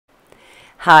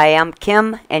Hi, I'm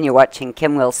Kim, and you're watching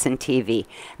Kim Wilson TV.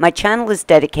 My channel is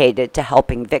dedicated to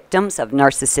helping victims of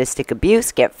narcissistic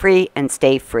abuse get free and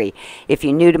stay free. If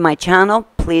you're new to my channel,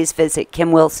 please visit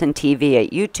Kim Wilson TV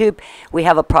at YouTube. We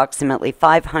have approximately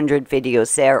 500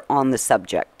 videos there on the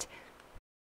subject.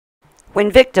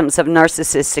 When victims of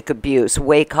narcissistic abuse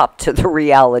wake up to the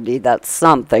reality that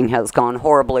something has gone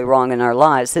horribly wrong in our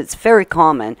lives, it's very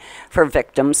common for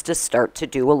victims to start to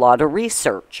do a lot of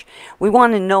research. We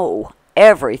want to know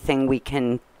everything we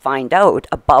can find out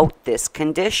about this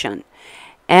condition.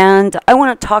 And I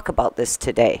want to talk about this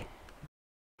today.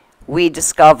 We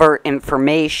discover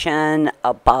information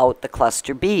about the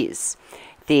cluster Bs,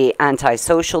 the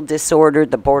antisocial disorder,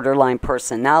 the borderline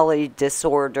personality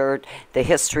disorder, the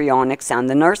histrionics, and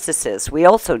the narcissists. We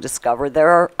also discover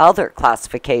there are other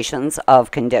classifications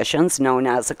of conditions known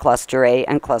as a cluster A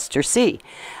and cluster C.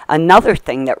 Another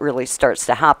thing that really starts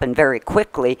to happen very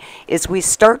quickly is we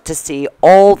start to see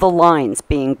all the lines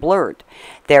being blurred.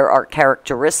 There are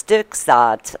characteristics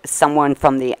that someone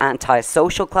from the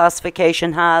antisocial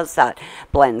classification has that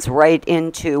blends right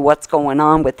into what's going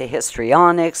on with the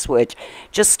histrionics, which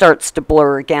just starts to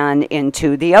blur again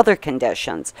into the other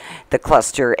conditions. The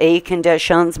cluster A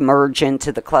conditions merge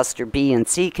into the cluster B and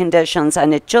C conditions,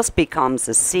 and it just becomes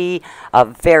a sea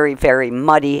of very, very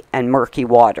muddy and murky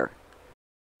water.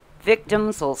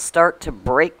 Victims will start to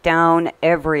break down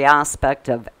every aspect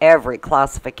of every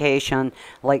classification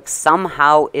like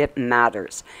somehow it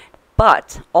matters.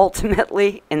 But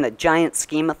ultimately, in the giant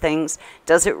scheme of things,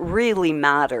 does it really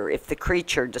matter if the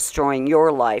creature destroying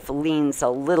your life leans a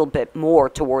little bit more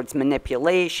towards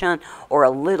manipulation or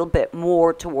a little bit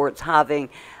more towards having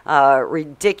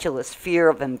ridiculous fear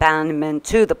of abandonment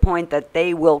to the point that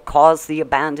they will cause the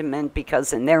abandonment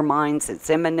because in their minds it's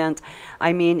imminent?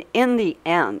 I mean, in the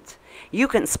end, you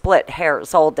can split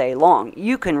hairs all day long.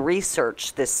 You can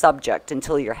research this subject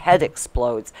until your head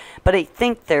explodes. But I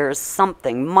think there's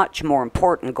something much more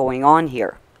important going on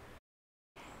here.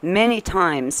 Many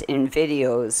times in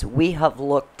videos, we have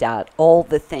looked at all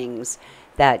the things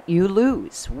that we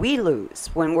lose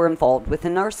when we're involved with a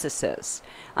narcissist.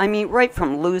 I mean, right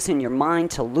from losing your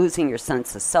mind to losing your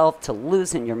sense of self to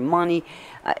losing your money,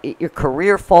 your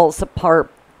career falls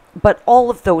apart. But all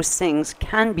of those things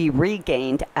can be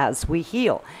regained as we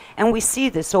heal. And we see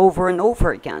this over and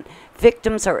over again.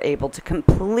 Victims are able to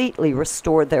completely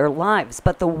restore their lives.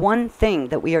 But the one thing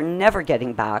that we are never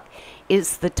getting back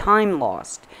is the time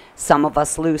lost. Some of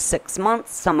us lose 6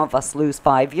 months, some of us lose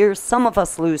 5 years, some of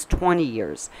us lose 20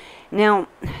 years. Now,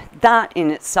 that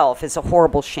in itself is a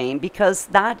horrible shame because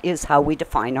that is how we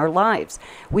define our lives.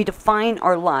 We define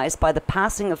our lives by the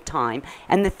passing of time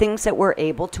and the things that we're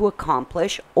able to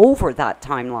accomplish over that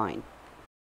timeline.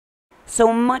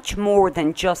 So much more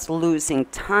than just losing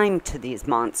time to these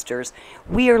monsters,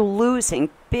 we are losing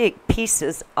big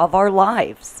pieces of our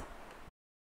lives.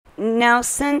 Now,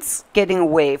 since getting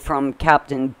away from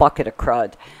Captain Bucket of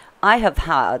Crud, I have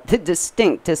had the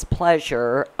distinct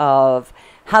displeasure of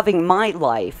having my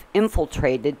life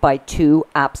infiltrated by two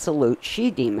absolute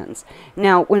she-demons.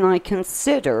 Now, when I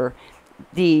consider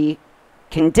the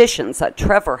conditions that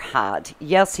Trevor had,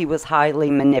 yes, he was highly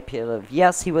manipulative.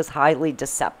 Yes, he was highly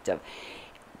deceptive.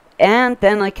 And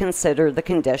then I consider the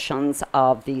conditions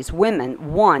of these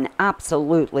women. One,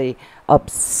 absolutely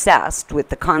obsessed with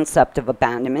the concept of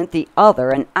abandonment. The other,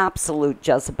 an absolute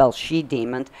Jezebel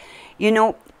she-demon. You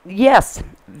know, yes,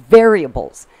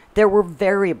 variables. There were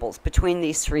variables between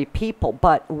these three people,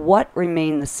 but what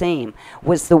remained the same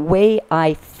was the way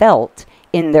I felt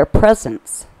in their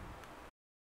presence.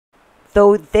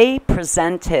 Though they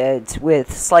presented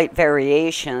with slight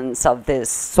variations of this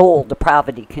soul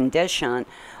depravity condition,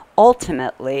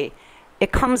 ultimately,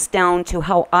 it comes down to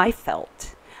how I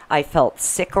felt. I felt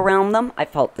sick around them. I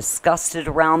felt disgusted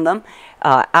around them.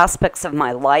 Aspects of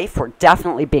my life were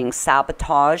definitely being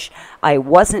sabotaged. I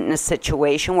wasn't in a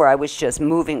situation where I was just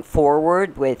moving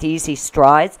forward with easy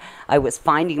strides. I was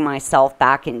finding myself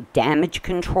back in damage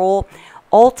control.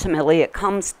 Ultimately, it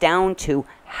comes down to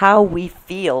how we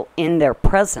feel in their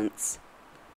presence.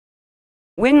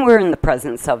 When we're in the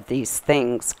presence of these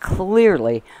things,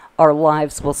 clearly our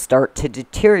lives will start to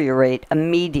deteriorate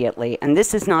immediately, and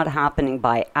this is not happening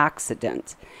by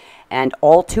accident. And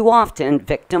all too often,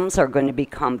 victims are going to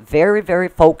become very, very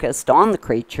focused on the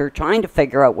creature, trying to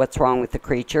figure out what's wrong with the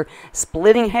creature,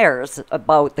 splitting hairs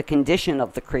about the condition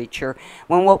of the creature,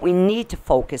 when what we need to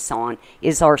focus on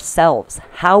is ourselves,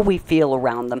 how we feel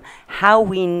around them, how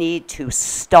we need to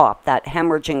stop that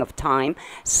hemorrhaging of time,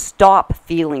 stop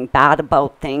feeling bad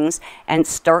about things, and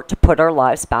start to put our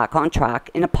lives back on track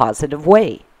in a positive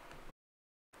way.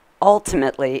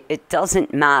 ultimately, it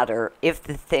doesn't matter if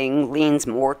the thing leans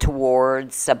more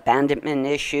towards abandonment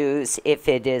issues, if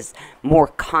it is more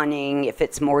cunning, if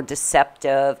it's more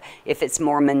deceptive, if it's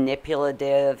more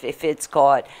manipulative, if it's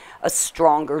got a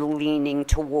stronger leaning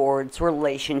towards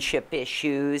relationship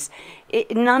issues.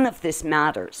 None of this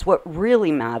matters. What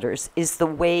really matters is the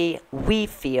way we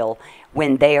feel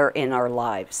when they are in our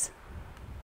lives.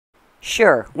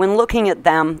 Sure, when looking at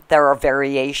them, there are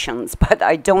variations, but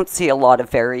I don't see a lot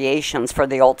of variations for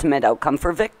the ultimate outcome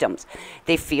for victims.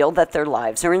 They feel that their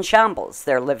lives are in shambles.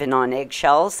 They're living on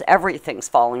eggshells. Everything's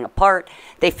falling apart.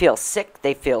 They feel sick.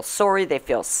 They feel sorry. They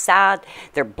feel sad.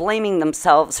 They're blaming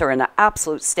themselves or in an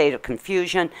absolute state of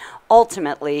confusion.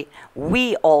 Ultimately,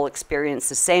 we all experience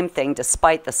the same thing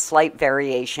despite the slight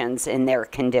variations in their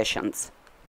conditions.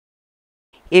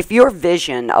 If your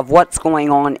vision of what's going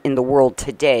on in the world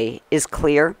today is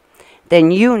clear,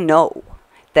 then you know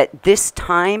that this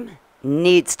time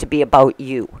needs to be about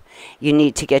you. You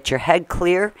need to get your head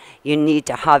clear. You need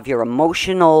to have your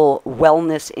emotional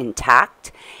wellness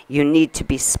intact. You need to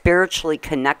be spiritually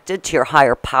connected to your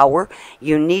higher power.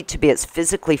 You need to be as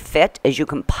physically fit as you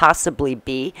can possibly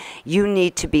be. You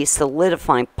need to be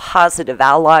solidifying positive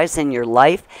allies in your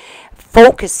life.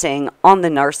 Focusing on the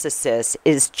narcissist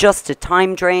is just a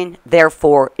time drain,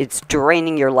 therefore it's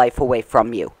draining your life away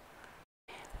from you.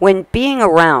 When being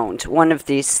around one of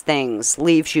these things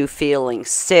leaves you feeling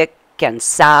sick and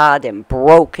sad and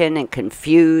broken and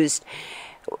confused,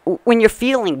 when you're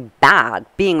feeling bad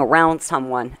being around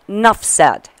someone, enough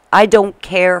said. I don't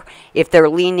care if they're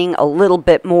leaning a little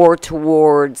bit more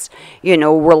towards,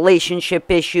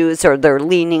 relationship issues, or they're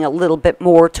leaning a little bit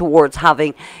more towards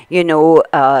having,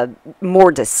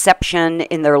 more deception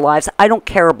in their lives. I don't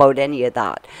care about any of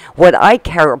that. What I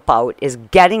care about is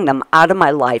getting them out of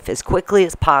my life as quickly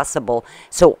as possible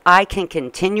so I can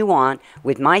continue on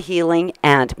with my healing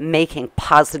and making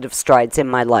positive strides in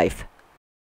my life.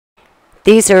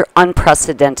 These are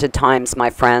unprecedented times, my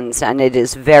friends, and it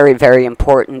is very, very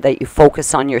important that you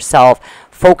focus on yourself,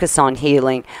 focus on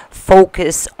healing,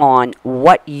 focus on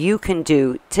what you can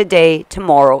do today,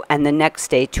 tomorrow, and the next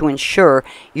day to ensure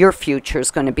your future is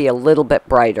going to be a little bit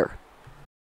brighter.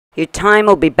 Your time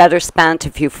will be better spent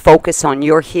if you focus on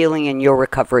your healing and your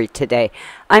recovery today.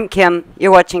 I'm Kim. You're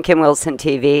watching Kim Wilson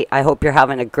TV. I hope you're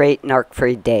having a great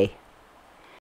narc-free day.